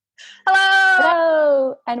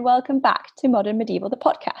and welcome back to Modern Medieval, the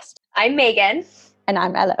podcast. I'm Megan. And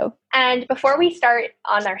I'm Elo. And before we start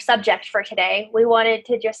on our subject for today, we wanted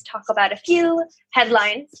to just talk about a few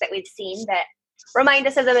headlines that we've seen that remind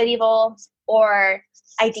us of the medieval or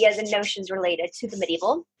ideas and notions related to the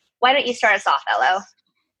medieval. Why don't you start us off, Elo?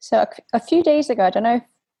 So a few days ago, I don't know if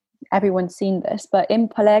everyone's seen this, but in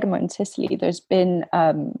Palermo in Sicily, there's been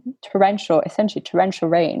torrential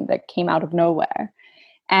rain that came out of nowhere.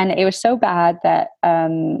 And it was so bad that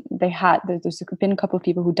there's been a couple of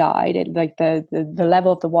people who died. The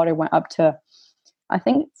level of the water went up to, I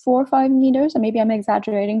think, 4 or 5 meters, and maybe I'm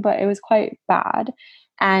exaggerating, but it was quite bad.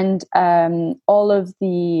 And all of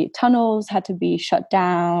the tunnels had to be shut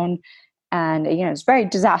down, and it's very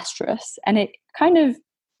disastrous. And it kind of,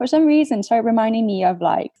 for some reason, started reminding me of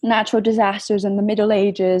like natural disasters in the Middle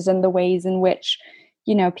Ages and the ways in which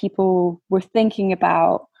people were thinking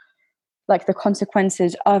about like the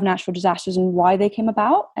consequences of natural disasters and why they came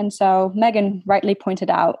about. And so Megan rightly pointed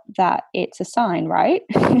out that it's a sign, right?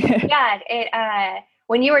 Yeah,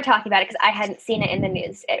 when you were talking about it, because I hadn't seen it in the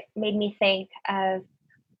news, it made me think of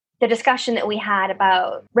the discussion that we had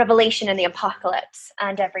about Revelation and the apocalypse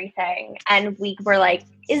and everything. And we were like,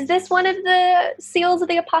 is this one of the seals of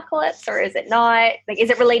the apocalypse or is it not? Like, is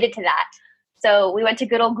it related to that? So we went to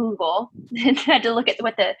good old Google and had to look at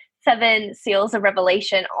what the 7 seals of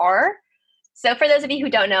Revelation are. So for those of you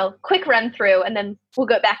who don't know, quick run through, and then we'll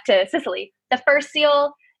go back to Sicily. The first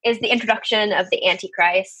seal is the introduction of the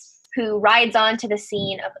Antichrist, who rides onto the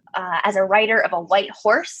scene as a rider of a white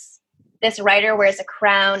horse. This rider wears a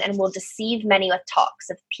crown and will deceive many with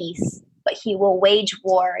talks of peace, but he will wage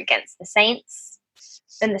war against the saints.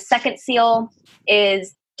 Then the second seal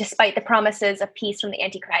is, despite the promises of peace from the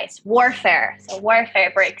Antichrist, warfare. So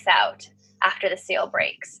warfare breaks out after the seal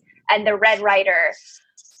breaks. And the Red Rider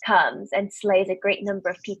comes and slays a great number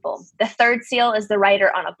of people. The third seal is the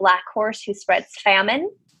rider on a black horse who spreads famine.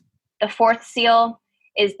 The fourth seal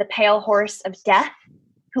is the pale horse of death,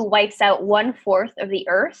 who wipes out 1/4 of the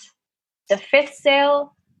earth. The fifth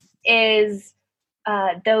seal is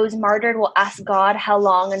those martyred will ask God how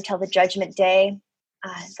long until the judgment day.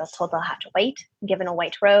 They're told they'll have to wait, given a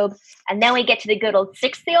white robe. And then we get to the good old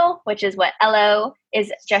sixth seal, which is what Elo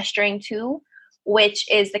is gesturing to, which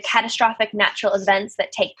is the catastrophic natural events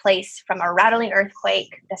that take place from a rattling earthquake,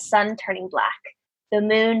 the sun turning black, the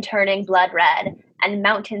moon turning blood red, and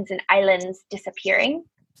mountains and islands disappearing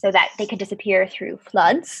so that they could disappear through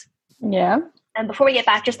floods. Yeah. And before we get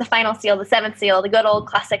back, just the final seal, the seventh seal, the good old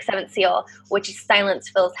classic seventh seal, which is silence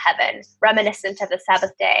fills heaven, reminiscent of the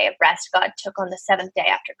Sabbath day of rest God took on the seventh day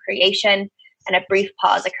after creation, and a brief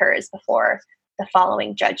pause occurs before the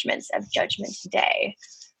following judgments of Judgment Day.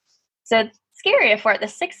 So scary if we're at the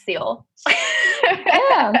sixth seal.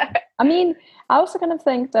 Yeah. I mean, I also kind of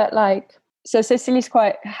think that so Sicily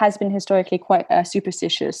has been historically quite a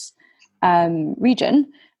superstitious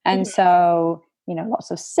region. And so,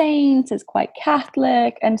 lots of saints, it's quite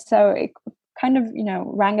Catholic. And so it kind of,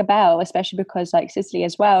 rang a bell, especially because Sicily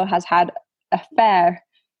as well has had a fair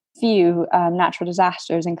few natural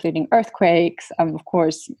disasters, including earthquakes. Of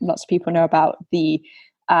course, lots of people know about the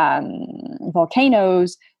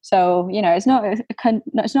volcanoes. So, it's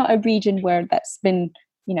not a region where that's been,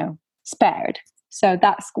 spared. So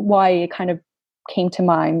that's why it kind of came to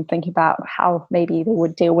mind, thinking about how maybe they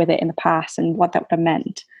would deal with it in the past and what that would have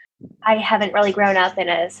meant. I haven't really grown up in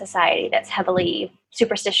a society that's heavily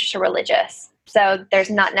superstitious or religious. So there's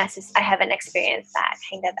not I haven't experienced that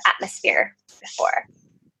kind of atmosphere before.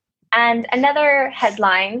 And another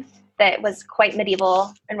headline that was quite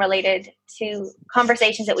medieval and related to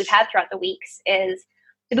conversations that we've had throughout the weeks is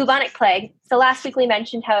the bubonic plague. So last week we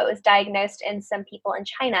mentioned how it was diagnosed in some people in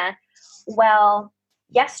China. Well,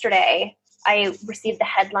 yesterday I received the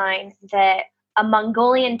headline that a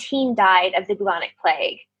Mongolian teen died of the bubonic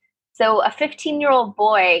plague. So a 15-year-old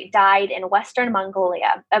boy died in Western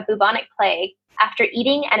Mongolia of bubonic plague after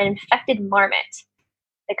eating an infected marmot,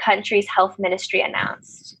 the country's health ministry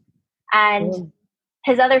announced. And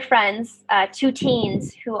his other friends, 2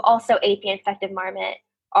 teens who also ate the infected marmot,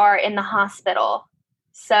 are in the hospital.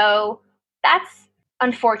 So that's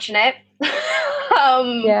unfortunate.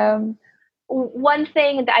 Yeah. One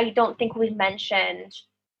thing that I don't think we've mentioned,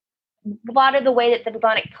 a lot of the way that the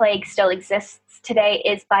bubonic plague still exists today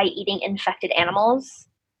is by eating infected animals,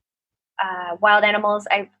 wild animals.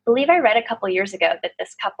 I believe I read a couple years ago that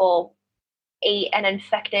this couple ate an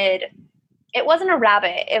infected, it wasn't a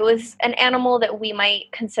rabbit, it was an animal that we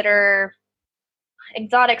might consider,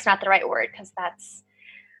 exotic's not the right word because that's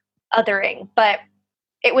othering, but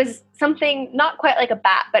it was something not quite like a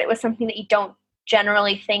bat, but it was something that you don't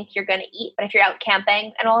generally think you're going to eat. But if you're out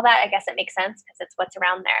camping and all that, I guess it makes sense because it's what's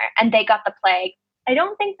around there. And they got the plague. I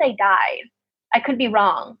don't think they died. I could be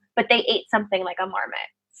wrong, but they ate something like a marmot.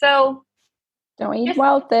 So don't eat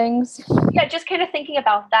wild things. Yeah, just kind of thinking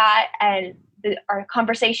about that and our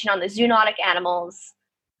conversation on the zoonotic animals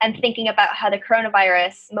and thinking about how the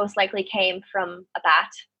coronavirus most likely came from a bat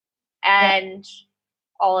and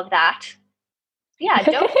all of that. Yeah,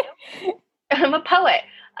 don't. I'm a poet.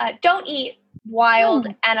 Don't eat wild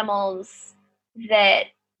animals that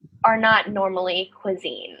are not normally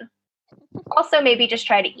cuisine. Also, maybe just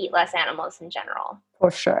try to eat less animals in general.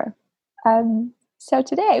 For sure. So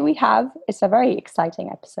today it's a very exciting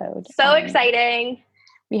episode. So exciting.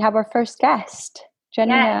 We have our first guest,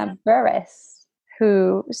 Janina Burris,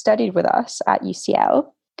 who studied with us at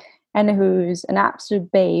UCL and who's an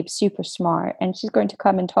absolute babe, super smart. And she's going to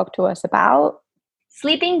come and talk to us about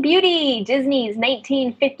Sleeping Beauty, Disney's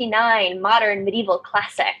 1959 modern medieval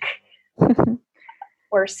classic.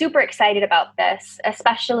 We're super excited about this,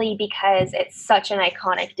 especially because it's such an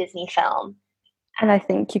iconic Disney film. And I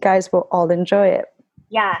think you guys will all enjoy it.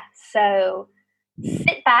 Yeah, so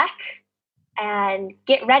sit back and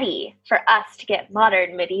get ready for us to get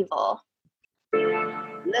modern medieval.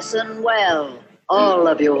 Listen well, all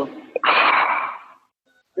of you.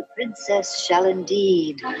 The princess shall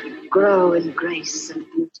indeed grow in grace and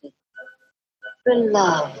beauty,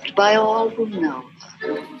 beloved by all who know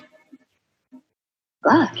her.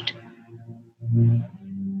 But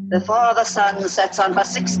before the sun sets on her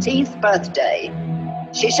 16th birthday,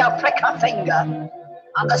 she shall prick her finger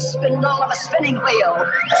on the spindle of a spinning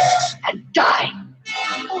wheel and die.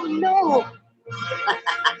 Oh no!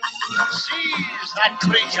 Seize that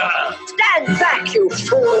creature! Stand back, you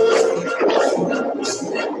fool!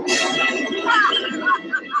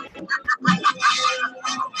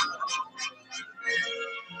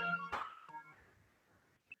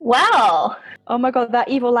 Well, oh my God, that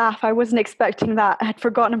evil laugh. I wasn't expecting that. I had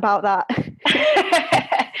forgotten about that.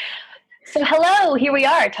 So hello, here we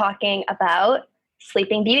are talking about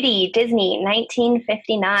Sleeping Beauty, Disney,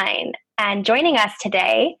 1959. And joining us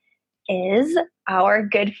today is our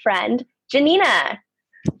good friend, Janina.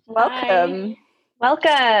 Welcome. Hi.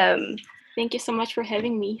 Welcome. Thank you so much for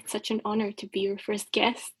having me. It's such an honor to be your first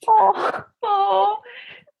guest. Oh,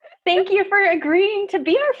 thank you for agreeing to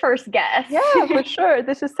be our first guest. Yeah, for sure.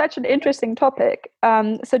 This is such an interesting topic.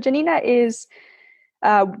 So Janina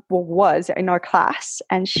was in our class,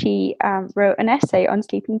 and she wrote an essay on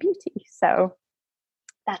Sleeping Beauty. So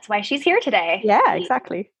that's why she's here today. Yeah,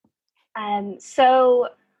 exactly. So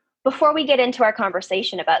before we get into our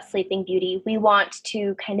conversation about Sleeping Beauty, we want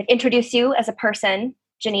to kind of introduce you as a person,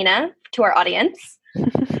 Janina, to our audience.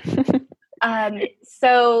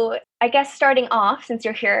 So I guess starting off, since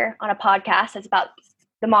you're here on a podcast that's about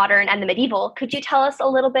the modern and the medieval, could you tell us a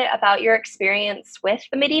little bit about your experience with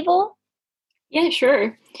the medieval? Yeah,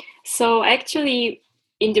 sure. So actually,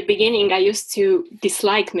 in the beginning, I used to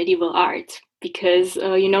dislike medieval art because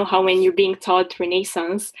you know how when you're being taught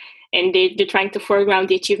Renaissance and they're trying to foreground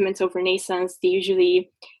the achievements of Renaissance, they usually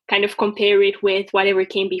kind of compare it with whatever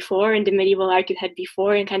came before and the medieval art you had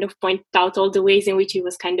before and kind of point out all the ways in which it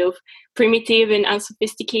was kind of primitive and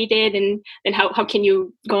unsophisticated and how can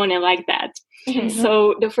you go on and like that. Mm-hmm.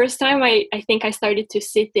 So the first time I think I started to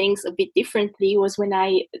see things a bit differently was when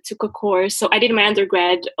I took a course. So I did my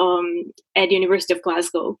undergrad at the University of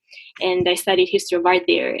Glasgow, and I studied history of art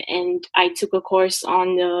there. And I took a course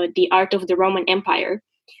on the art of the Roman Empire.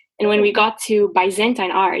 And when we got to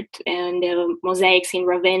Byzantine art and mosaics in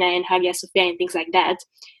Ravenna and Hagia Sophia and things like that,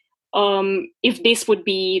 if this would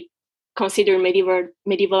be considered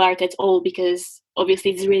medieval art at all, because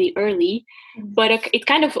obviously it's really early, but it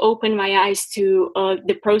kind of opened my eyes to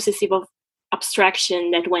the process of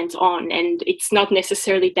abstraction that went on. And it's not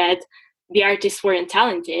necessarily that the artists weren't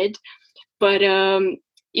talented, but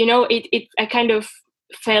you know, I kind of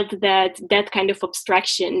felt that kind of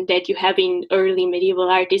abstraction that you have in early medieval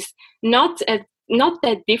art is not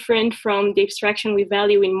that different from the abstraction we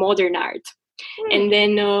value in modern art. And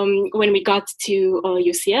then when we got to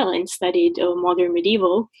UCL and studied modern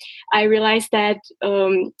medieval, I realized that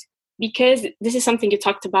because this is something you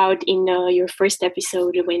talked about in your first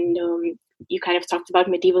episode when you kind of talked about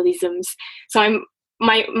medievalisms. So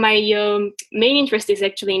my main interest is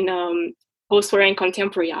actually in post-war and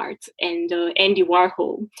contemporary art and Andy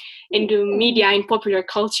Warhol and the media and popular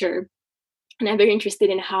culture. And I'm very interested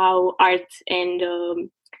in how art and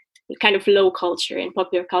kind of low culture and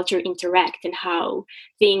popular culture interact and how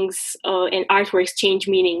things and artworks change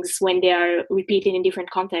meanings when they are repeated in different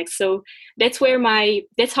contexts. So that's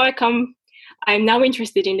how I'm now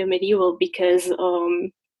interested in the medieval because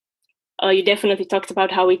you definitely talked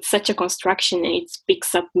about how it's such a construction and it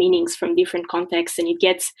picks up meanings from different contexts and it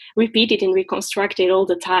gets repeated and reconstructed all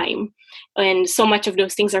the time. And so much of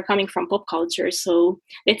those things are coming from pop culture. So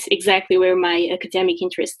that's exactly where my academic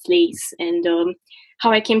interest lays, and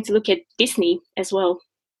how I came to look at Disney as well.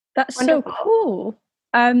 That's wonderful. So cool.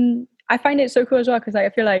 I find it so cool as well, because I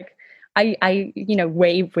feel like I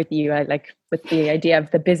wave with you. I like with the idea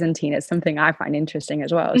of the Byzantine. It's something I find interesting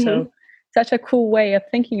as well. Mm-hmm. So such a cool way of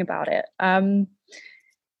thinking about it.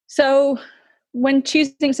 So when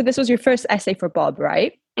choosing, so this was your first essay for Bob,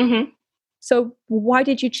 right? Mm-hmm. So why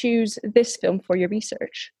did you choose this film for your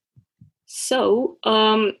research? So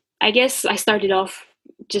I guess I started off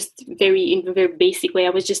just in a very basic way.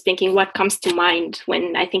 I was just thinking what comes to mind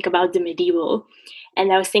when I think about the medieval.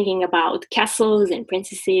 And I was thinking about castles and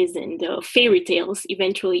princesses and fairy tales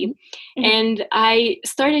eventually. Mm-hmm. And I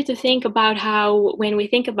started to think about how when we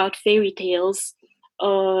think about fairy tales,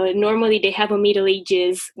 normally they have a Middle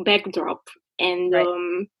Ages backdrop. And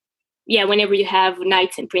right. Whenever you have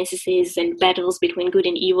knights and princesses and battles between good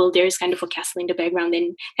and evil, there's kind of a castle in the background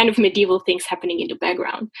and kind of medieval things happening in the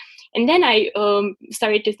background. And then I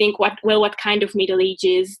started to think, what kind of Middle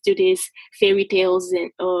Ages do these fairy tales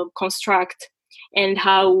construct? And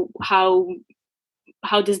how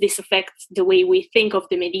does this affect the way we think of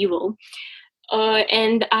the medieval?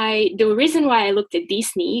 And the reason why I looked at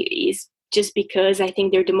Disney is just because I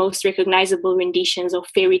think they're the most recognizable renditions of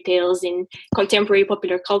fairy tales in contemporary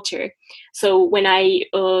popular culture. So when I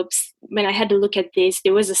had to look at this,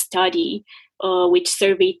 there was a study which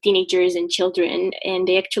surveyed teenagers and children, and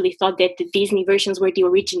they actually thought that the Disney versions were the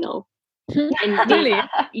original. And really?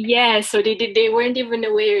 So they weren't even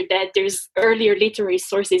aware that there's earlier literary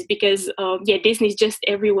sources, because Disney's just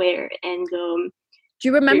everywhere. And do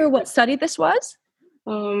you remember what study this was?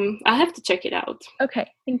 I'll have to check it out. Okay,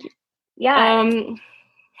 thank you. Yeah.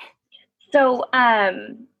 So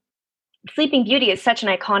Sleeping Beauty is such an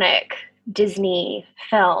iconic Disney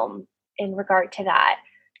film in regard to that.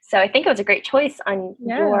 So I think it was a great choice on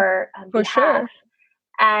your behalf. Sure.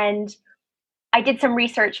 And I did some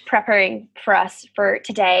research preparing for us for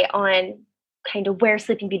today on kind of where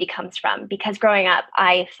Sleeping Beauty comes from, because growing up,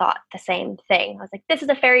 I thought the same thing. I was like, this is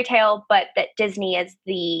a fairy tale, but that Disney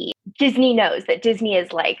knows that Disney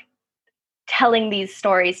is like telling these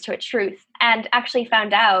stories to a truth, and actually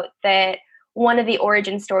found out that one of the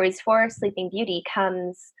origin stories for Sleeping Beauty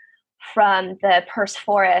comes from the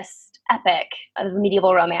Persephorus epic of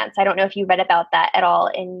medieval romance. I don't know if you read about that at all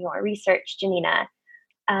in your research, Janina.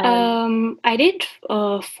 I did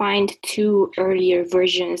find two earlier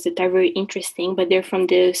versions that are very interesting, but they're from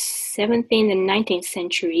the 17th and 19th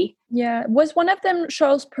century. Yeah. Was one of them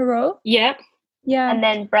Charles Perrault? Yeah. Yeah. And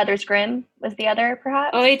then Brothers Grimm was the other,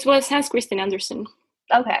 perhaps? Oh, it was Hans Christian Andersen.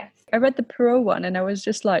 Okay. I read the Perrault one and I was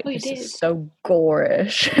just like, this is so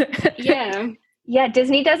gorish. Yeah. Yeah,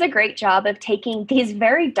 Disney does a great job of taking these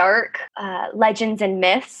very dark legends and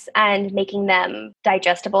myths and making them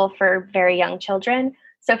digestible for very young children.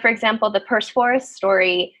 So, for example, the Persephorus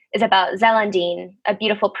story is about Zelandine, a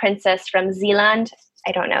beautiful princess from Zealand.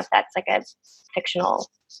 I don't know if that's like a fictional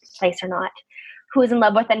place or not, who is in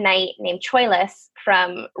love with a knight named Troilus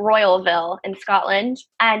from Royalville in Scotland.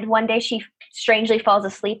 And one day she strangely falls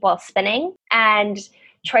asleep while spinning. And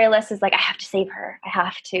Troilus is like, I have to save her. I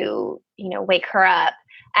have to, wake her up.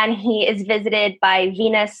 And he is visited by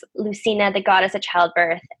Venus, Lucina, the goddess of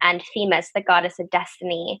childbirth, and Themis, the goddess of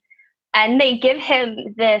destiny. And they give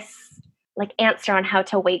him this answer on how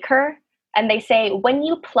to wake her. And they say, when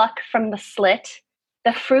you pluck from the slit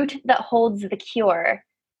the fruit that holds the cure,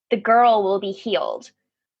 the girl will be healed.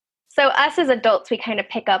 So us as adults, we kind of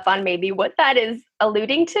pick up on maybe what that is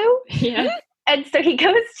alluding to. Yeah. And so he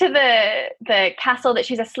goes to the castle that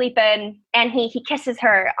she's asleep in, and he kisses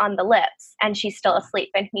her on the lips, and she's still asleep.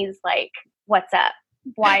 And he's like, what's up?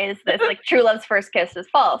 Why is this? True love's first kiss is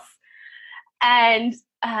false. And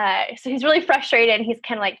so he's really frustrated, and he's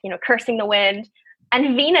kind of cursing the wind.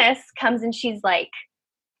 And Venus comes, and she's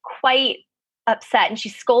quite upset, and she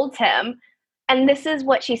scolds him. And this is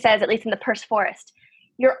what she says, at least in the Persephorus.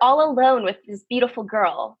 You're all alone with this beautiful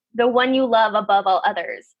girl, the one you love above all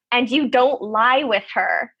others, and you don't lie with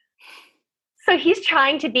her. So he's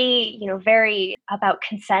trying to be, very about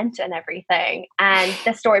consent and everything. And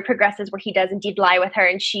the story progresses where he does indeed lie with her,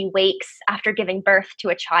 and she wakes after giving birth to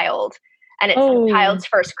a child. And it's the child's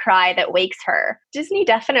first cry that wakes her. Disney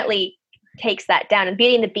definitely takes that down. And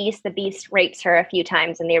Beauty and the Beast rapes her a few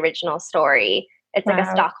times in the original story. It's like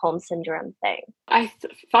a Stockholm Syndrome thing. I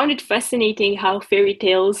found it fascinating how fairy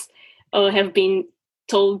tales have been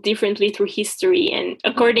told differently through history and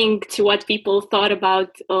according to what people thought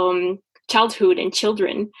about childhood and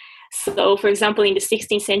children. So, for example, in the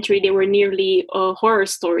 16th century, they were nearly horror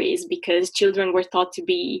stories because children were thought to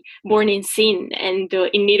be born in sin and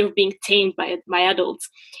in need of being tamed by adults.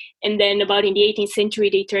 And then about in the 18th century,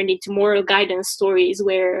 they turned into moral guidance stories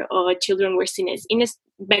where children were seen as innocent.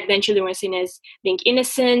 Back then, children were seen as being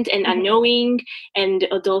innocent and unknowing, and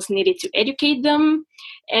adults needed to educate them.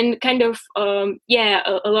 And kind of,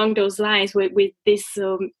 along those lines with this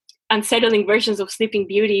unsettling versions of Sleeping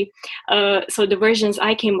Beauty. So the versions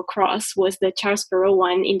I came across was the Charles Perrault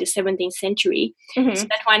one in the 17th century. Mm-hmm. So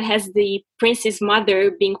that one has the prince's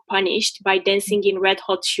mother being punished by dancing in red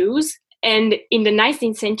hot shoes. And in the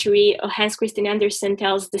 19th century, Hans Christian Andersen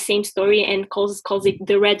tells the same story and calls it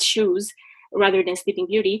The Red Shoes rather than Sleeping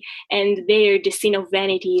Beauty. And there, the sin of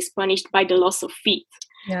vanity is punished by the loss of feet.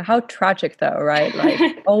 Yeah, how tragic though, right?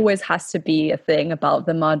 Like always has to be a thing about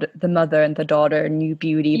the mother and the daughter, new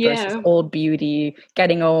beauty versus old beauty,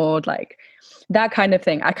 getting old, like that kind of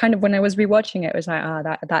thing. I kind of, when I was rewatching it, was like,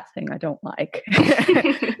 that thing I don't like.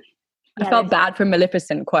 I felt bad for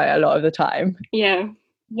Maleficent quite a lot of the time. Yeah.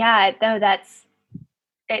 Yeah, no,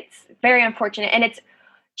 it's very unfortunate. And it's,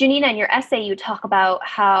 Janina, in your essay, you talk about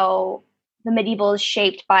how the medieval is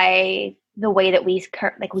shaped by the way that we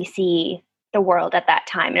see the world at that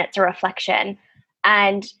time, and it's a reflection,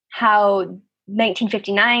 and how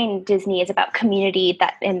 1959 Disney is about community,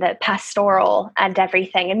 that in the pastoral and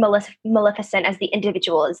everything, and Maleficent as the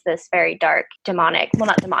individual is this very dark, demonic, well,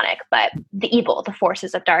 not demonic, but the evil, the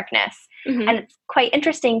forces of darkness. Mm-hmm. And it's quite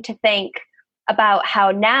interesting to think about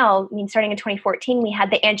how now, I mean, starting in 2014, we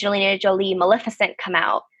had the Angelina Jolie Maleficent come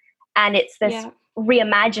out, and it's this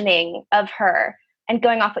reimagining of her. And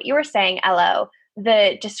going off what you were saying, Elo,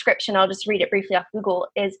 the description, I'll just read it briefly off Google,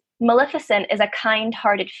 is Maleficent is a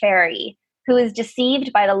kind-hearted fairy who is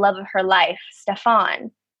deceived by the love of her life,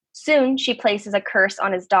 Stefan. Soon, she places a curse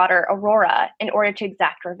on his daughter, Aurora, in order to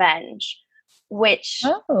exact revenge, which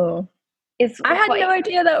is... I had no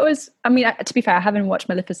idea that was... I mean, to be fair, I haven't watched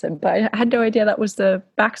Maleficent, but I had no idea that was the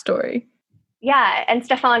backstory. Yeah, and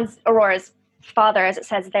Stefan's Aurora's father, as it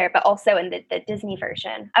says there, but also in the Disney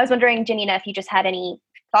version. I was wondering, Janina, if you just had any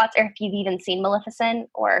thoughts, or if you've even seen Maleficent,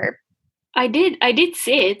 or... I did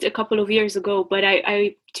see it a couple of years ago, but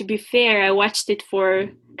I to be fair, I watched it for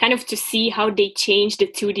kind of to see how they changed the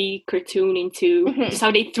 2D cartoon into just how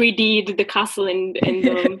they 3D'd the castle, and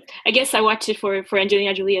I guess I watched it for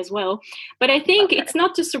Angelina Jolie as well. But I think it's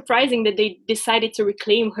not too surprising that they decided to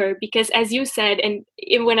reclaim her, because as you said, and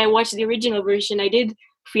when I watched the original version, I did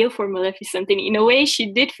feel for Maleficent, and in a way she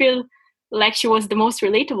did feel like she was the most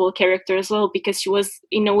relatable character as well, because she was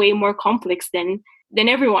in a way more complex than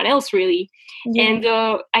everyone else, really. Yeah. And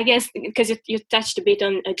I guess because you touched a bit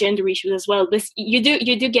on gender issues as well, this you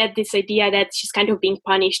do get this idea that she's kind of being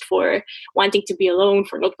punished for wanting to be alone,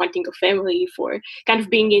 for not wanting a family, for kind of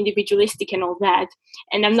being individualistic and all that.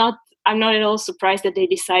 And I'm not at all surprised that they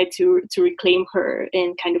decide to reclaim her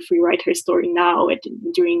and kind of rewrite her story now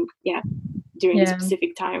during this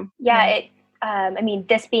specific time. Yeah, I mean,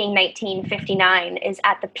 this being 1959 is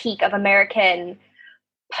at the peak of American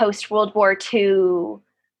post-World War II,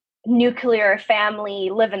 nuclear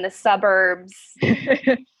family, live in the suburbs,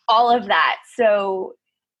 all of that. So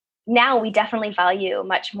now we definitely value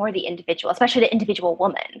much more the individual, especially the individual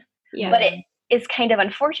woman. Yeah. But it is kind of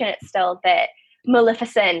unfortunate still that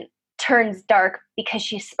Maleficent turns dark because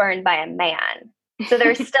she's spurned by a man. So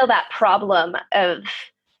there's still that problem of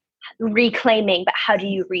reclaiming, but how do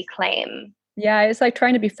you reclaim? Yeah, it's like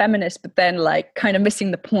trying to be feminist, but then like kind of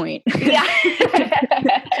missing the point. Yeah,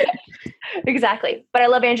 exactly. But I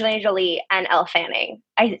love Angelina Jolie and Elle Fanning.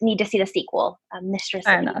 I need to see the sequel, Mistress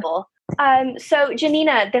of Evil. So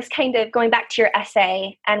Janina, this kind of going back to your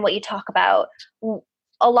essay and what you talk about,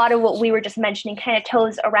 a lot of what we were just mentioning kind of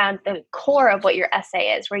toes around the core of what your essay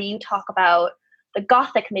is, where you talk about the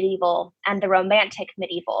Gothic medieval and the Romantic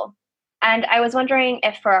medieval. And I was wondering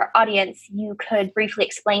if for our audience, you could briefly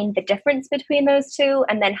explain the difference between those two,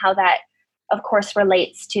 and then how that, of course,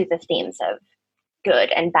 relates to the themes of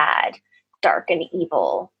good and bad, dark and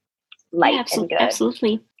evil, light and good.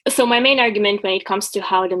 Absolutely. So my main argument when it comes to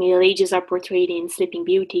how the Middle Ages are portrayed in Sleeping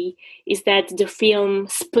Beauty is that the film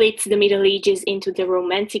splits the Middle Ages into the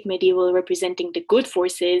Romantic medieval representing the good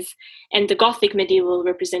forces and the Gothic medieval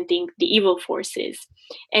representing the evil forces.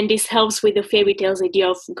 And this helps with the fairy tale's idea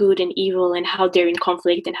of good and evil and how they're in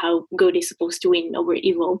conflict and how good is supposed to win over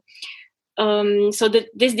evil. So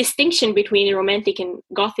this distinction between Romantic and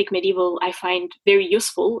Gothic medieval I find very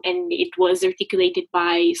useful, and it was articulated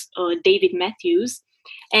by David Matthews.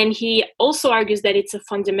 And he also argues that it's a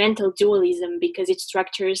fundamental dualism because it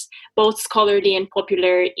structures both scholarly and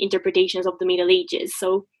popular interpretations of the Middle Ages.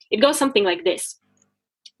 So it goes something like this.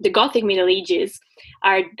 the Gothic Middle Ages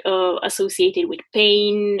are associated with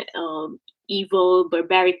pain, evil,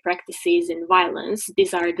 barbaric practices, and violence.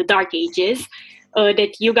 These are the Dark Ages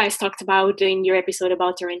that you guys talked about in your episode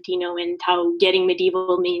about Tarantino, and how getting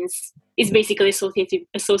medieval is basically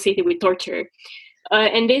associated with torture.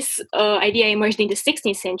 And this idea emerged in the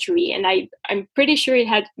 16th century, and I'm pretty sure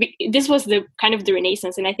this was the kind of the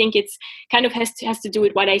Renaissance, and I think it's kind of has to do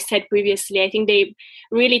with what I said previously. I think they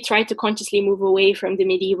really tried to consciously move away from the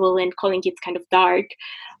medieval and calling it kind of dark,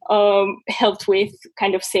 helped with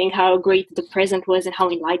kind of saying how great the present was and how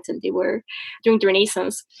enlightened they were during the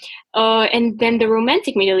Renaissance. And then the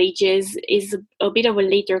Romantic Middle Ages is a bit of a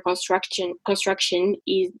later construction.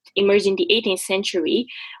 It emerged in the 18th century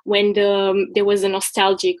when there was a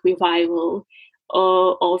nostalgic revival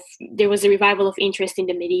there was a revival of interest in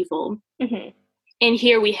the medieval. Mm-hmm. And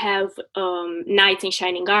here we have knights in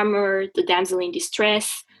shining armor, the damsel in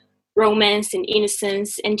distress, romance and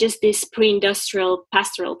innocence, and just this pre-industrial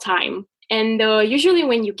pastoral time. And usually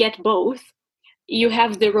when you get both, you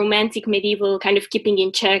have the romantic medieval kind of keeping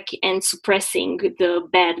in check and suppressing the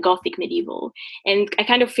bad Gothic medieval. And I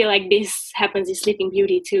kind of feel like this happens in Sleeping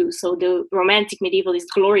Beauty too. So the romantic medieval is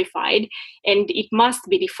glorified, and it must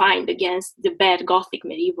be defined against the bad Gothic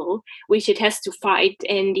medieval, which it has to fight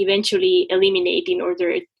and eventually eliminate in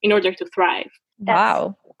order to thrive.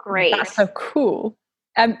 Wow. Great. That's so cool.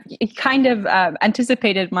 It kind of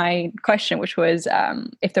anticipated my question, which was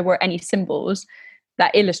if there were any symbols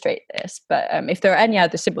that illustrate this. But if there are any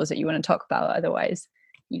other symbols that you want to talk about, otherwise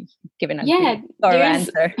you've given a thorough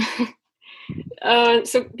answer.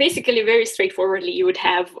 So basically, very straightforwardly, you would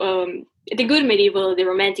have the good medieval, the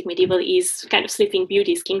romantic medieval is kind of Sleeping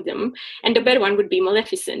Beauty's kingdom, and the bad one would be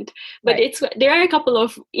Maleficent. But there are a couple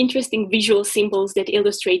of interesting visual symbols that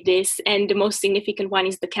illustrate this, and the most significant one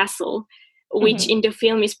is the castle, which in the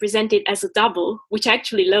film is presented as a double, which I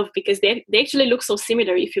actually love because they actually look so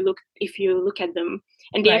similar if you look at them,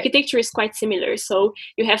 and the architecture is quite similar. So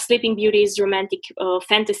you have Sleeping Beauty's romantic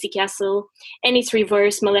fantasy castle, and its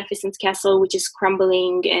reverse, Maleficent's castle, which is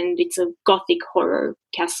crumbling, and it's a Gothic horror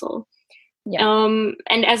castle. Yeah.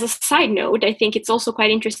 And as a side note, I think it's also quite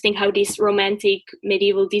interesting how these romantic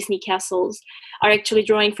medieval Disney castles are actually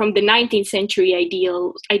drawing from the 19th century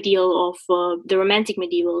ideal of the romantic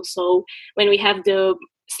medieval. So when we have the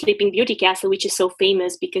Sleeping Beauty castle, which is so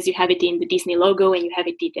famous because you have it in the Disney logo and you have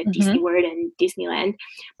it at Disney World and Disneyland,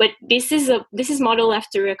 but this is modeled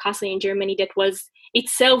after a castle in Germany that was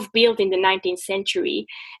itself built in the 19th century,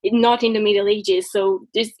 not in the Middle Ages. So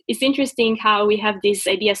it's interesting how we have these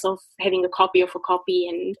ideas of having a copy of a copy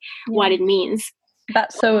and what it means.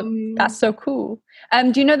 That's so cool.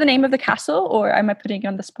 Do you know the name of the castle, or am I putting you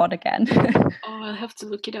on the spot again? I'll have to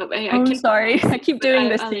look it up. I'm sorry. I keep doing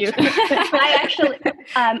this to you. I actually,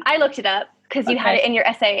 I looked it up because you had it in your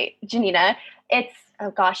essay, Janina. It's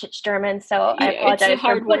German, so I apologize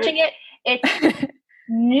for butchering it. It's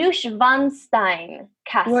Neuschwanstein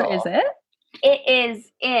Castle. Where is it? It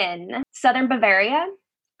is in southern Bavaria.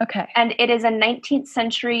 Okay. And it is a 19th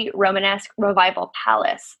century Romanesque revival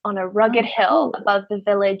palace on a rugged hill above the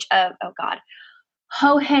village of,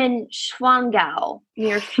 Hohenschwangau,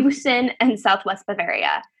 near Füssen in southwest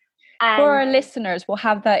Bavaria. And for our listeners, we'll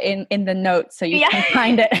have that in the notes so you can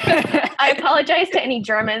find it. I apologize to any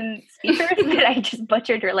German speakers that I just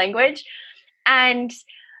butchered your language. And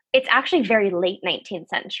it's actually very late 19th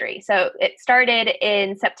century. So it started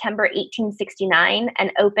in September 1869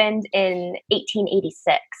 and opened in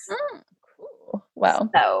 1886. Cool. Wow.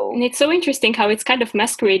 And it's so interesting how it's kind of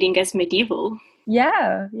masquerading as medieval.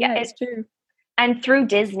 Yeah, it's true. And through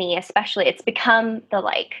Disney especially, it's become the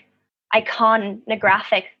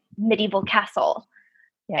iconographic medieval castle.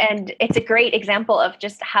 Yeah. And it's a great example of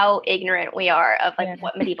just how ignorant we are of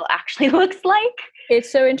what medieval actually looks like. It's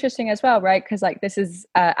so interesting as well, right? Because this is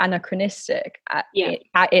anachronistic at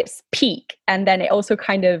its peak. And then it also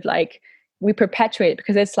kind of we perpetuate it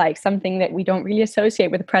because it's something that we don't really associate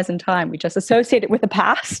with the present time. We just associate it with the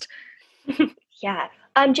past. Yeah.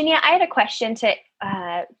 Janina, I had a question to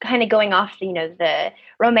kind of going off, the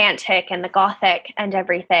romantic and the Gothic and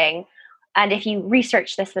everything. And if you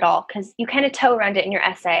research this at all, because you kind of toe around it in your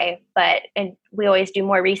essay, and we always do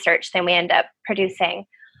more research than we end up producing.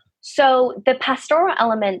 So the pastoral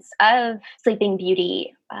elements of Sleeping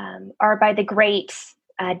Beauty are by the great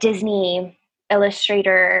Disney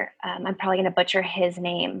illustrator. I'm probably going to butcher his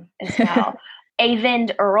name as well.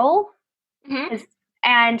 Eyvind Earle.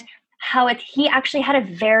 And how he actually had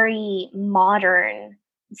a very modern,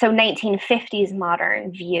 so 1950s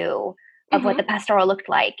modern view of what the pastoral looked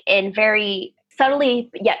like in very subtly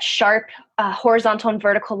yet sharp horizontal and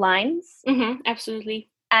vertical lines. Absolutely.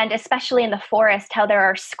 and especially in the forest, how there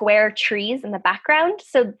are square trees in the background.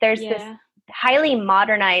 So there's this highly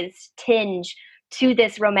modernized tinge to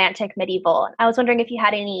this romantic medieval. I was wondering if you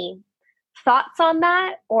had any thoughts on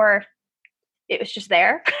that, or it was just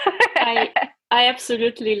there. I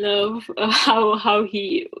absolutely love how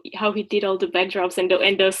he did all the backdrops and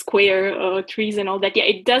the square trees and all that. Yeah,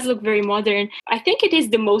 it does look very modern. I think it is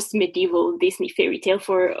the most medieval Disney fairy tale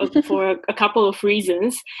for a couple of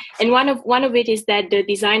reasons. And one of it is that the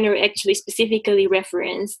designer actually specifically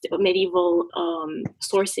referenced medieval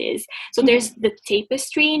sources. So there's the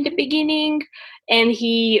tapestry in the beginning, and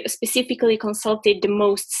he specifically consulted the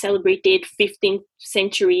most celebrated 15th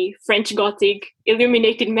century French Gothic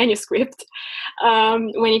illuminated manuscript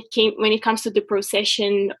when it comes to the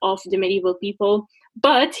procession of the medieval people.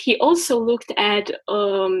 But he also looked at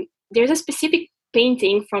there's a specific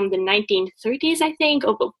painting from the 1930s, I think,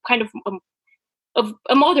 of kind of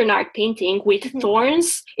a modern art painting with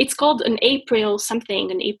thorns. It's called an April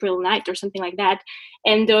Night or something like that.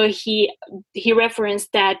 And he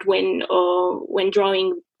referenced that when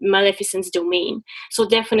drawing Maleficent's domain. So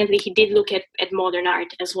definitely he did look at modern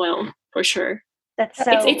art as well, for sure.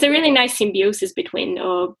 It's a really nice symbiosis between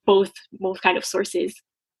both kind of sources.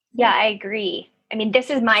 Yeah, I agree. I mean, this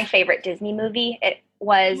is my favorite Disney movie. It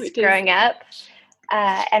was growing up,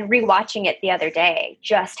 and rewatching it the other day,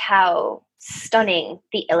 just how stunning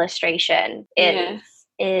the illustration is.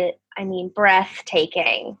 I mean,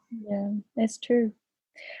 breathtaking. Yeah, it's true.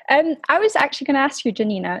 I was actually going to ask you,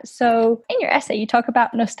 Janina, so in your essay, you talk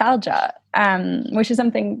about nostalgia, which is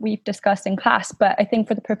something we've discussed in class, but I think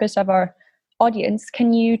for the purpose of our audience,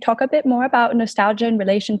 can you talk a bit more about nostalgia in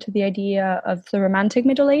relation to the idea of the Romantic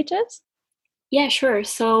Middle Ages? Yeah, sure.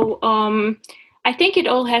 So I think it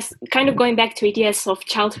all has kind of going back to ideas of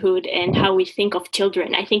childhood and how we think of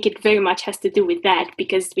children. I think it very much has to do with that,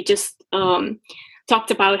 because we just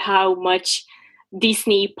talked about how much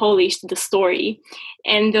Disney polished the story.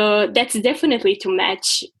 And that's definitely to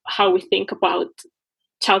match how we think about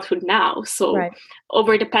childhood now. So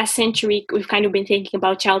over the past century, we've kind of been thinking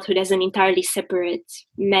about childhood as an entirely separate,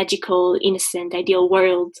 magical, innocent, ideal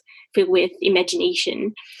world filled with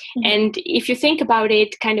imagination. And if you think about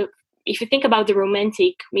it, if you think about the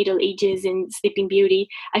romantic Middle Ages and Sleeping Beauty,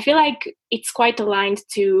 I feel like it's quite aligned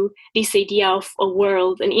to this idea of a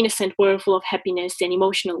world, an innocent world full of happiness and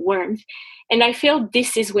emotional warmth. And I feel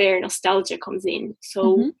this is where nostalgia comes in.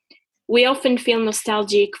 So we often feel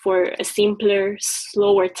nostalgic for a simpler,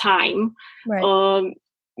 slower time.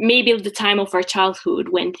 Maybe the time of our childhood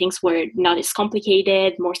when things were not as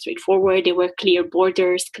complicated, more straightforward. There were clear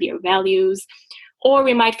borders, clear values. Or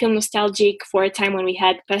we might feel nostalgic for a time when we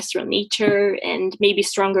had pastoral nature and maybe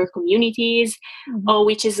stronger communities,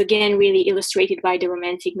 which is again really illustrated by the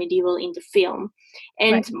romantic medieval in the film.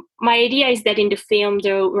 And my idea is that in the film,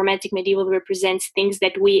 the romantic medieval represents things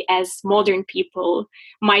that we as modern people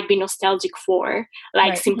might be nostalgic for,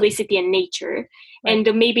 like simplicity and nature. And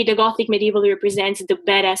maybe the Gothic medieval represents the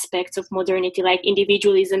bad aspects of modernity, like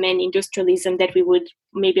individualism and industrialism, that we would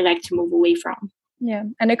maybe like to move away from. Yeah,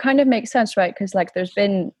 and it kind of makes sense, right? Because like there's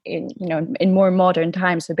been in more modern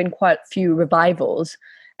times, there've been quite a few revivals,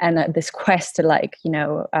 and this quest to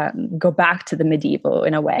go back to the medieval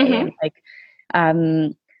in a way,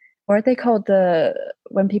 and what are they called,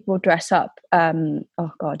 when people dress up?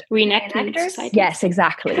 Reenactors. Yes,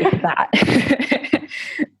 exactly that.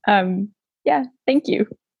 Yeah, thank you.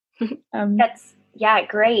 That's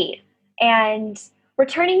great. And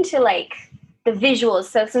returning to the visuals.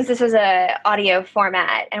 So since this is a audio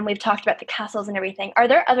format and we've talked about the castles and everything, are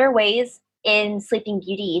there other ways in Sleeping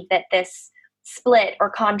Beauty that this split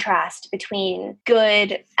or contrast between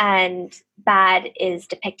good and bad is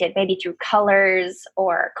depicted, maybe through colors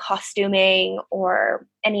or costuming or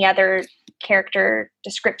any other character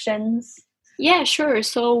descriptions? Yeah, sure.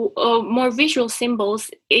 So more visual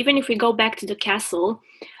symbols, even if we go back to the castle,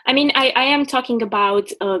 I mean, I am talking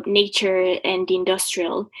about nature and the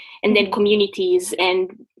industrial, and then communities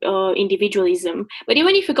and individualism. But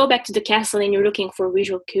even if you go back to the castle and you're looking for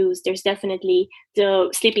visual cues, there's definitely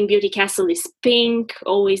the Sleeping Beauty castle is pink,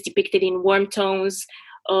 always depicted in warm tones,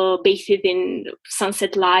 bathed in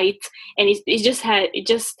sunset light, and it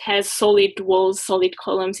just has solid walls, solid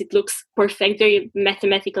columns. It looks perfect, very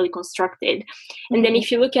mathematically constructed. And then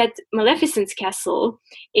if you look at Maleficent's castle,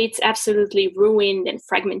 it's absolutely ruined and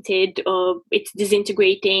fragmented. It's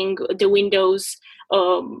disintegrating. The windows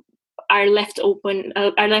are left open,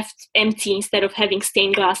 are left empty instead of having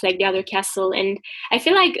stained glass like the other castle. And I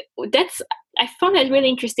feel like I found it really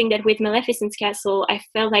interesting that with Maleficent's castle, I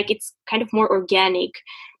felt like it's kind of more organic,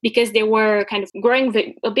 because they were kind of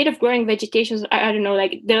growing a bit of growing vegetation. I don't know,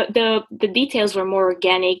 like the details were more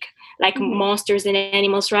organic, like monsters and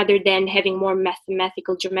animals, rather than having more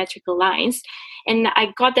mathematical geometrical lines. And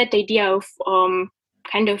I got that idea of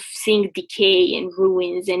kind of seeing decay and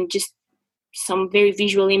ruins and just some very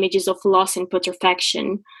visual images of loss and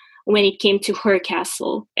putrefaction when it came to her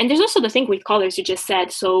castle. And there's also the thing with colors you just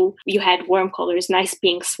said. So you had warm colors, nice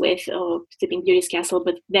pinks with Sleeping Beauty's castle,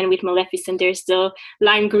 but then with Maleficent, there's the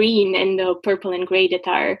lime green and the purple and gray that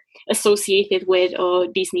are associated with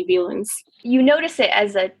Disney villains. You notice it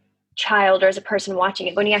as a child or as a person watching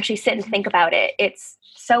it. When you actually sit and think about it, it's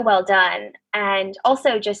so well done. And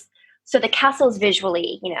also just, so the castle's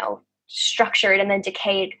visually, you know, structured and then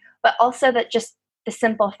decayed, but also that just the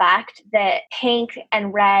simple fact that pink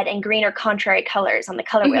and red and green are contrary colors on the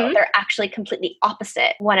color wheel. They're actually completely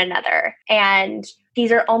opposite one another. And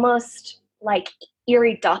these are almost like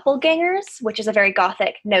eerie doppelgangers, which is a very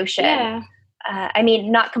Gothic notion. Yeah. I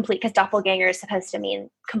mean, not complete, because doppelganger is supposed to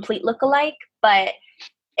mean complete look-alike, but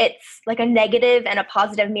it's like a negative and a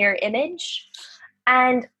positive mirror image.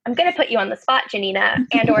 And I'm going to put you on the spot, Janina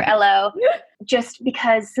and or Elo, just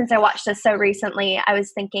because since I watched this so recently, I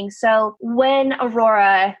was thinking, so when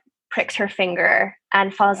Aurora pricks her finger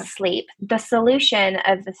and falls asleep, the solution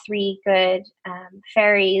of the three good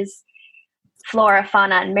fairies, Flora,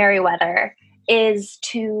 Fauna, and Merryweather, is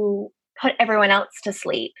to put everyone else to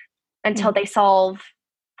sleep until they solve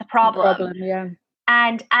the problem. Yeah.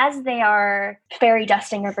 And as they are fairy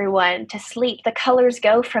dusting everyone to sleep, the colors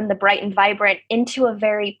go from the bright and vibrant into a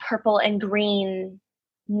very purple and green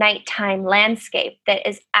nighttime landscape that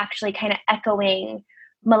is actually kind of echoing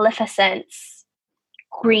Maleficent's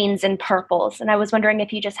greens and purples. And I was wondering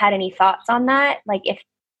if you just had any thoughts on that, like if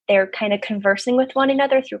they're kind of conversing with one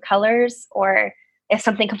another through colors, or if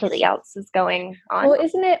something completely else is going on. Well,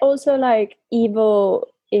 isn't it also like evil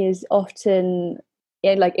is often,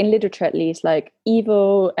 like in literature at least, like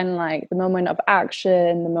evil and like the moment of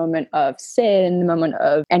action, the moment of sin, the moment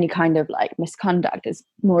of any kind of like misconduct is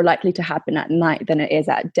more likely to happen at night than it is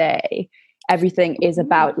at day. Everything is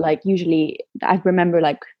about like, usually I remember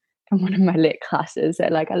like from one of my lit classes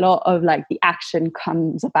that like a lot of like the action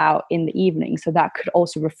comes about in the evening. So that could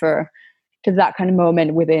also refer to that kind of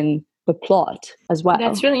moment within the plot as well.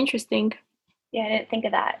 That's really interesting. Yeah, I didn't think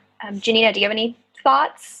of that. Janina, do you have any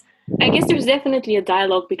thoughts? I guess there's definitely a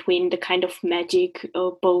dialogue between the kind of magic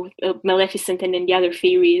both Maleficent and then the other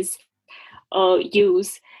fairies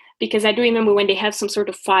use, because I do remember when they have some sort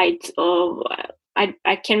of fight.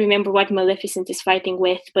 I can't remember what Maleficent is fighting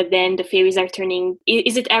with, but then the fairies are turning.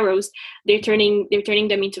 Is it arrows? They're turning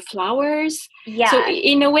them into flowers. Yeah. So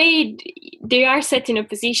in a way, they are set in a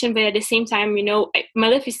position, but at the same time, you know,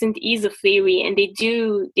 Maleficent is a fairy, and they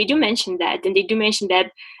do mention that, and they do mention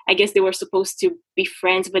that. I guess they were supposed to be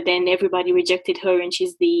friends, but then everybody rejected her, and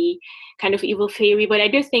she's the kind of evil fairy. But I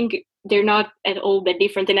do think they're not at all that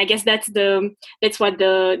different, and I guess that's what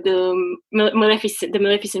the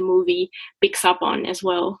Maleficent movie picks up on as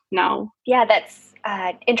well now. Yeah, that's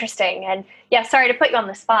interesting. And yeah, sorry to put you on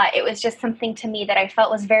the spot. It was just something to me that I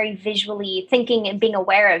felt was very visually thinking and being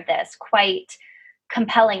aware of this, quite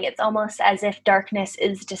compelling. It's almost as if darkness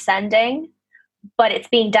is descending, but it's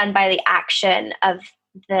being done by the action of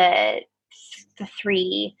the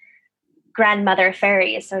three grandmother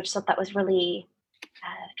fairies. So I just thought that was really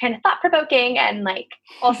kind of thought-provoking, and like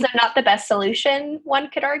also not the best solution, one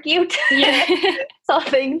could argue, to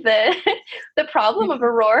solving the problem of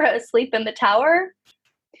Aurora asleep in the tower.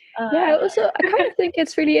 I kind of think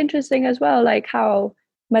it's really interesting as well, like how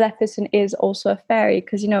Maleficent is also a fairy,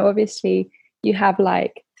 because, you know, obviously you have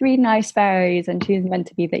like three nice fairies and she's meant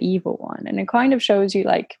to be the evil one, and it kind of shows you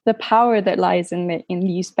like the power that lies in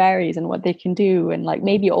these fairies and what they can do, and like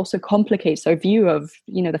maybe also complicates our view of,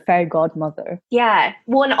 you know, the fairy godmother. Yeah,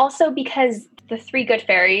 well, and also because the three good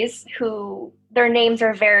fairies, who their names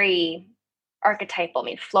are very archetypal. I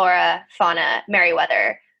mean, Flora, Fauna,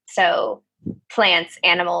 Merryweather, so plants,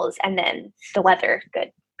 animals, and then the weather,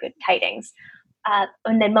 good tidings.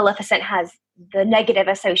 And then Maleficent has the negative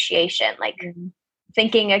association, like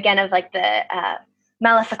thinking again of like the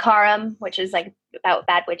Maleficarum, which is like about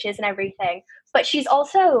bad witches and everything. But she's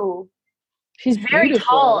very beautiful.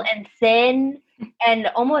 tall and thin and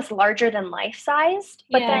almost larger than life-sized.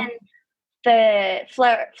 But then the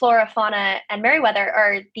Flora, Fauna, and Merryweather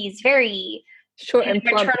are these very short and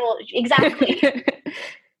maternal, exactly.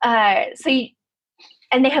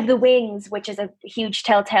 And they have the wings, which is a huge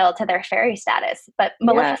telltale to their fairy status. But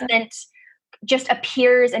Maleficent just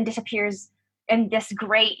appears and disappears in this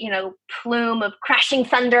great, you know, plume of crashing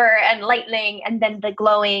thunder and lightning, and then the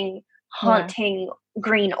glowing, haunting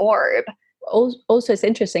green orb. also it's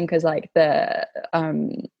interesting because like the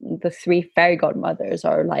three fairy godmothers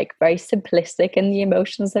are like very simplistic in the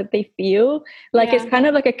emotions that they feel. Like it's kind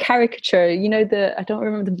of like a caricature, you know, I don't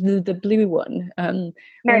remember the blue one,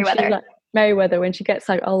 Merryweather, when she gets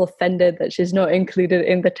like all offended that she's not included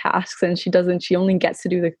in the tasks, and she only gets to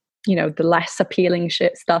do the, you know, the less appealing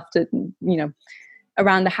shit stuff to, you know,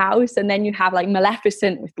 around the house. And then you have like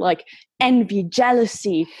Maleficent with like envy,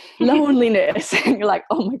 jealousy, loneliness, and you're like,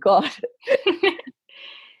 oh my god.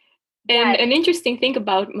 And an interesting thing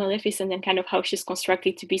about Maleficent and kind of how she's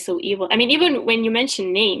constructed to be so evil. I mean, even when you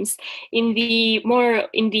mention names, in the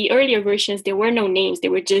earlier versions, there were no names. They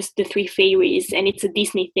were just the three fairies, and it's a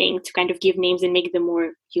Disney thing to kind of give names and make them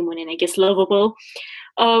more human and I guess lovable.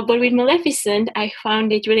 But with Maleficent, I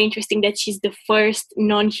found it really interesting that she's the first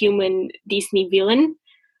non-human Disney villain.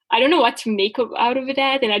 I don't know what to make out of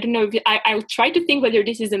that, and I don't know if I'll try to think whether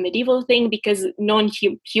this is a medieval thing, because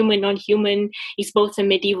non-human is both a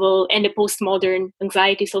medieval and a postmodern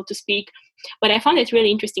anxiety, so to speak. But I found it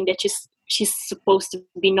really interesting that she's supposed to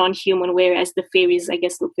be non-human, whereas the fairies, I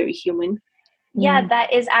guess, look very human. Yeah,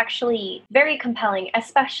 that is actually very compelling,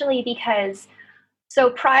 especially because, so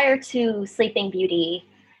prior to Sleeping Beauty,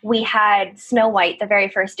 we had Snow White, the very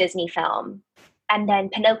first Disney film, and then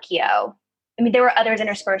Pinocchio. I mean, there were others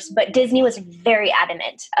interspersed, but Disney was very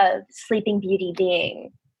adamant of Sleeping Beauty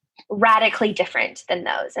being radically different than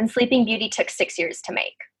those. And Sleeping Beauty took 6 years to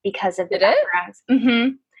make because of the backgrounds.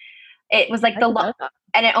 Mm-hmm. It was like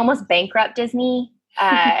and it almost bankrupted Disney.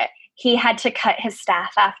 He had to cut his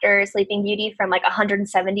staff after Sleeping Beauty from like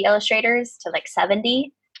 170 illustrators to like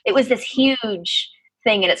 70. It was this huge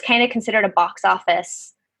thing, and it's kind of considered a box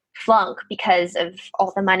office flunk because of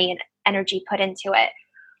all the money and energy put into it.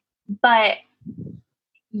 But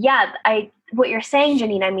yeah, what you're saying,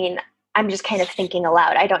 Janine, I mean, I'm just kind of thinking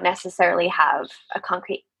aloud. I don't necessarily have a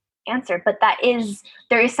concrete answer, but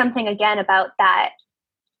there is something again about that.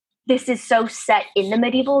 This is so set in the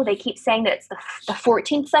medieval. They keep saying that it's the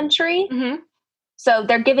 14th century. Mm-hmm. So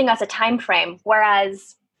they're giving us a time frame,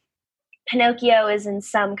 whereas Pinocchio is in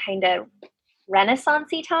some kind of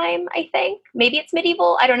Renaissance-y time, I think. Maybe it's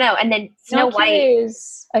medieval. I don't know. And then Snow White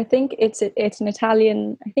I think it's an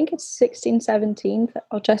Italian. I think it's 1617.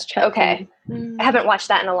 I'll just check. Okay. I haven't watched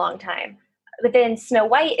that in a long time. But then Snow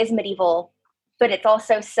White is medieval, but it's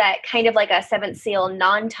also set kind of like a Seventh Seal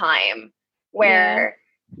non-time, where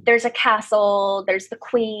there's a castle, there's the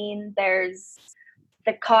queen, there's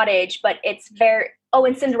the cottage, but it's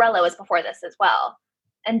and Cinderella was before this as well.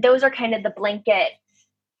 And those are kind of the blanket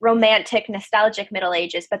romantic, nostalgic Middle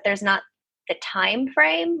Ages, but there's not the time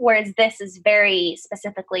frame, whereas this is very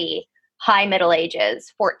specifically high Middle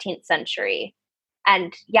Ages, 14th century.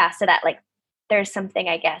 And so that like there's something,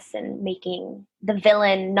 I guess, in making the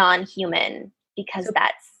villain non-human because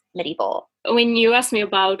that's medieval. When you asked me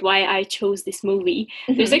about why I chose this movie,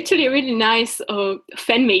 there's actually a really nice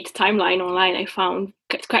fan-made timeline online I found,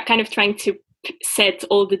 kind of trying to set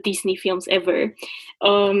all the Disney films ever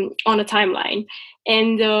on a timeline.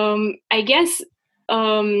 And I guess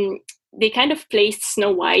they kind of placed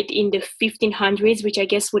Snow White in the 1500s, which I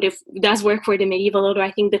guess does work for the medieval, although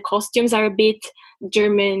I think the costumes are a bit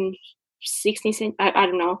German 16th century, I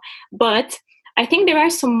don't know. But I think there are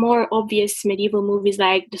some more obvious medieval movies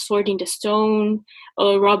like The Sword in the Stone,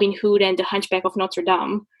 Robin Hood, and The Hunchback of Notre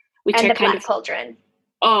Dame, which and are The kind Black Cauldron.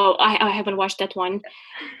 Oh, I haven't watched that one.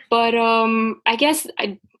 But I guess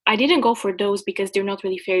I didn't go for those because they're not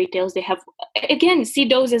really fairy tales. They have, again,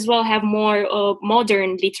 those as well have more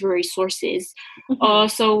modern literary sources.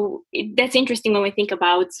 So that's interesting when we think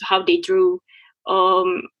about how they drew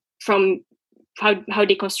from how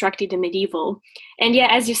they constructed the medieval. And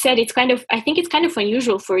as you said, I think it's kind of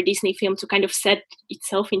unusual for a Disney film to kind of set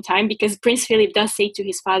itself in time, because Prince Philip does say to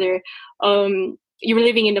his father, you're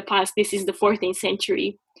living in the past, this is the 14th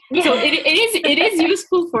century. Yeah. So it is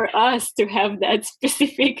useful for us to have that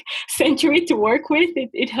specific century to work with.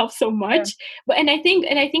 It helps so much. Yeah. But I think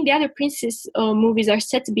the other princess movies are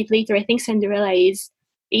set a bit later. I think Cinderella is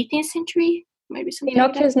 18th century, maybe something.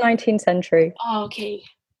 Pinocchio's 19th century. Oh, okay.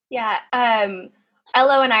 Yeah.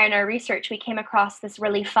 Ello and I, in our research, we came across this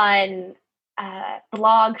really fun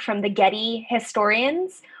blog from the Getty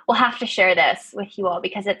historians. We'll have to share this with you all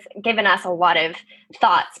because it's given us a lot of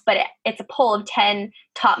thoughts, but it's a poll of 10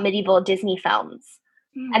 top medieval Disney films.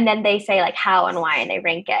 And then they say like how and why, and they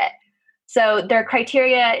rank it. So their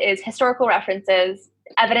criteria is historical references,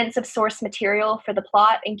 evidence of source material for the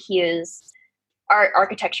plot and cues, art,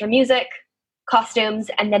 architecture, music,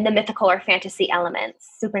 costumes, and then the mythical or fantasy elements,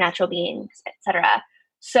 supernatural beings, etc.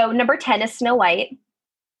 So number 10 is Snow White.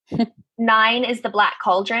 9 is The Black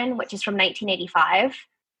Cauldron, which is from 1985.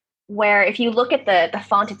 where if you look at the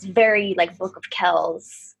font, it's very like Book of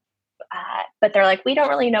Kells. But they're like, we don't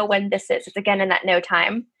really know when this is. It's again in that no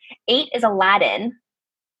time. 8 is Aladdin,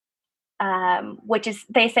 which is,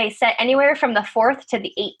 they say, set anywhere from the 4th to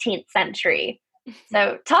the 18th century.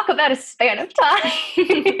 So talk about a span of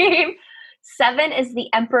time. 7 is The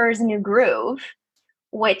Emperor's New Groove,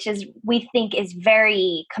 which is, we think, is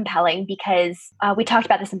very compelling because we talked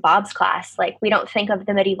about this in Bob's class. Like, we don't think of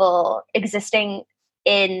the medieval existing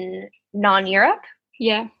in non-Europe.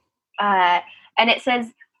 Yeah. And it says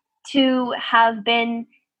to have been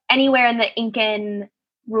anywhere in the Incan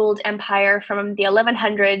ruled empire from the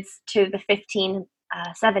 1100s to the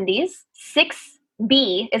 1570s.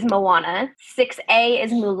 6B is Moana. 6A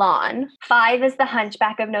is Mulan. 5 is The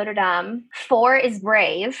Hunchback of Notre Dame. 4 is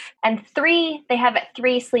Brave. And 3, they have at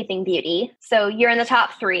 3 Sleeping Beauty. So you're in the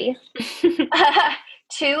top 3.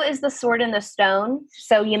 2 is The Sword in the Stone.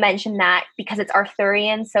 So you mentioned that because it's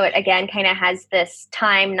Arthurian. So it again kind of has this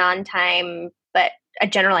time, non-time, but a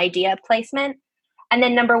general idea placement. And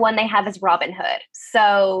then number 1 they have is Robin Hood.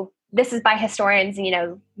 So this is by historians, and, you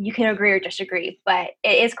know, you can agree or disagree, but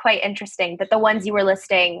it is quite interesting that the ones you were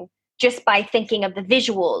listing, just by thinking of the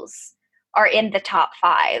visuals, are in the top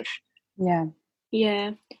 5. Yeah.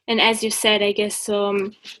 Yeah. And as you said, I guess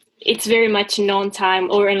it's very much non-time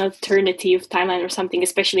or an alternative timeline or something,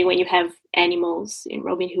 especially when you have animals in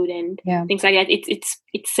Robin Hood and things like that.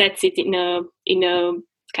 It sets it in a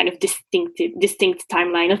kind of distinct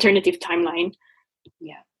timeline, alternative timeline.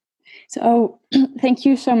 Yeah. So thank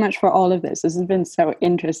you so much for all of this. This has been so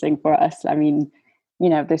interesting for us. I mean, you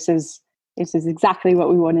know, this is exactly what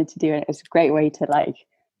we wanted to do, and it's a great way to like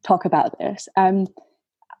talk about this.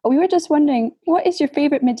 We were just wondering, what is your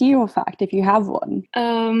favorite medieval fact, if you have one?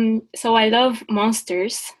 So I love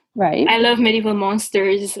monsters. Right. I love medieval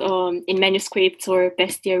monsters in manuscripts or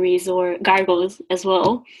bestiaries or gargoyles as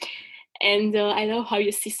well. And I love how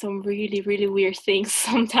you see some really, really weird things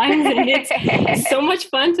sometimes. And it's so much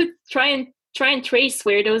fun to try and trace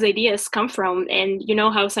where those ideas come from. And you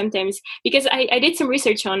know how sometimes, because I did some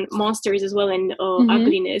research on monsters as well and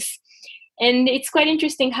ugliness. And it's quite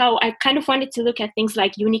interesting how I kind of wanted to look at things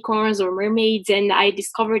like unicorns or mermaids. And I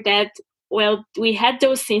discovered that, well, we had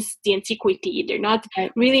those since the antiquity. They're not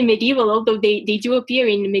really medieval, although they do appear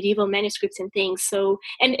in medieval manuscripts and things. So,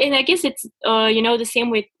 and I guess it's, the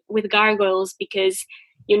same with gargoyles, because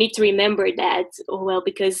you need to remember that,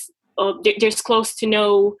 because there's close to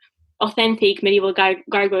no authentic medieval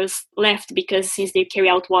gargoyles left, because since they carry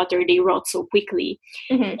out water, they rot so quickly.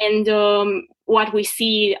 And what we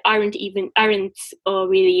see aren't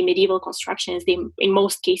really medieval constructions. In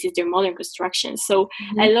most cases, they're modern constructions. So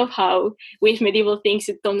I love how with medieval things,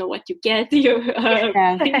 you don't know what you get.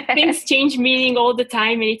 Things change meaning all the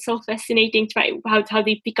time, and it's so fascinating how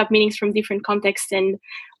they pick up meanings from different contexts, and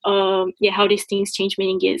how these things change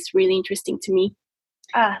meaning is really interesting to me.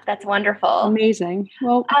 That's wonderful. Amazing.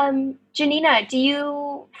 Well, Janina, do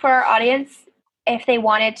you, for our audience, if they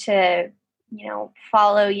wanted to,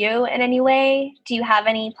 follow you in any way, do you have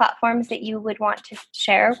any platforms that you would want to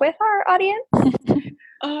share with our audience?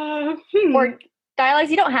 Or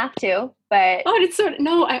dialogues? You don't have to, but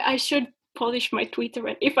I should polish my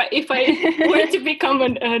Twitter. If I were to become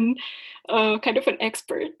an kind of an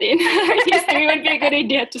expert in art history, it would be a good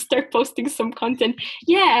idea to start posting some content.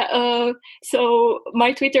 So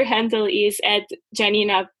my Twitter handle is at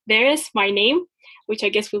Janina Beres, my name, which I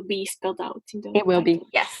guess will be spelled out. It will be.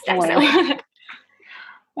 Yes, definitely.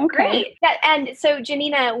 Okay. Great. Yeah, and so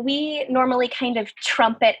Janina, we normally kind of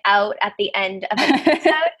trumpet out at the end of an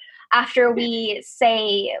episode after we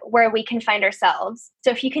say where we can find ourselves.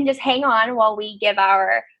 So if you can just hang on while we give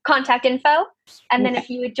our contact info, and then if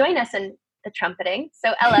you would join us in the trumpeting.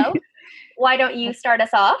 So Elo, why don't you start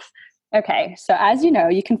us off? Okay, so as you know,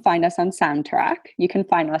 you can find us on Soundtrack. You can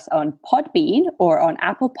find us on Podbean or on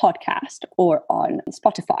Apple Podcast or on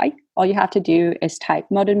Spotify. All you have to do is type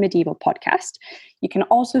Modern Medieval Podcast. You can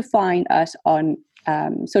also find us on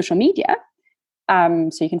social media. So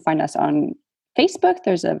you can find us on Facebook.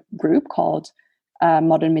 There's a group called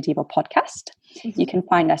Modern Medieval Podcast. You can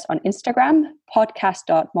find us on Instagram,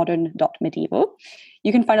 podcast.modern.medieval.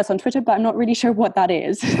 You can find us on Twitter, but I'm not really sure what that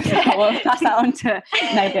is. So we'll pass that on to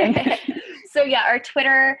Megan. So yeah, our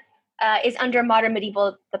Twitter is under Modern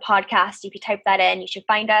Medieval, the podcast. If you type that in, you should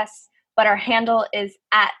find us. But our handle is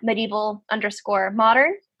at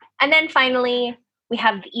medieval_modern. And then finally, we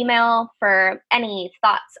have the email for any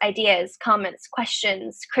thoughts, ideas, comments,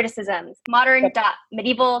 questions, criticisms,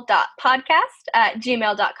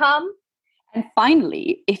 modern.medieval.podcast@gmail.com. And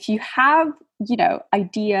finally, if you have,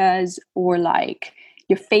 ideas or like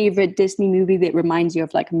your favorite Disney movie that reminds you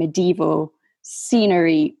of like a medieval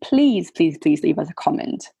scenery, please, please, please leave us a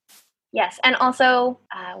comment. Yes, and also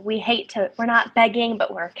we're not begging,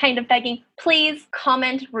 but we're kind of begging. Please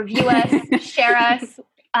comment, review us, share us,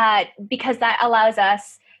 because that allows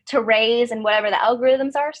us to raise and whatever the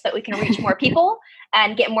algorithms are so that we can reach more people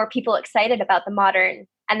and get more people excited about the modern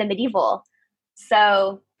and the medieval.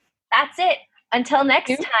 So that's it. Until next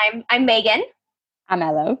time, I'm Megan. I'm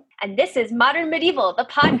Elo. And this is Modern Medieval, the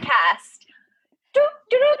podcast.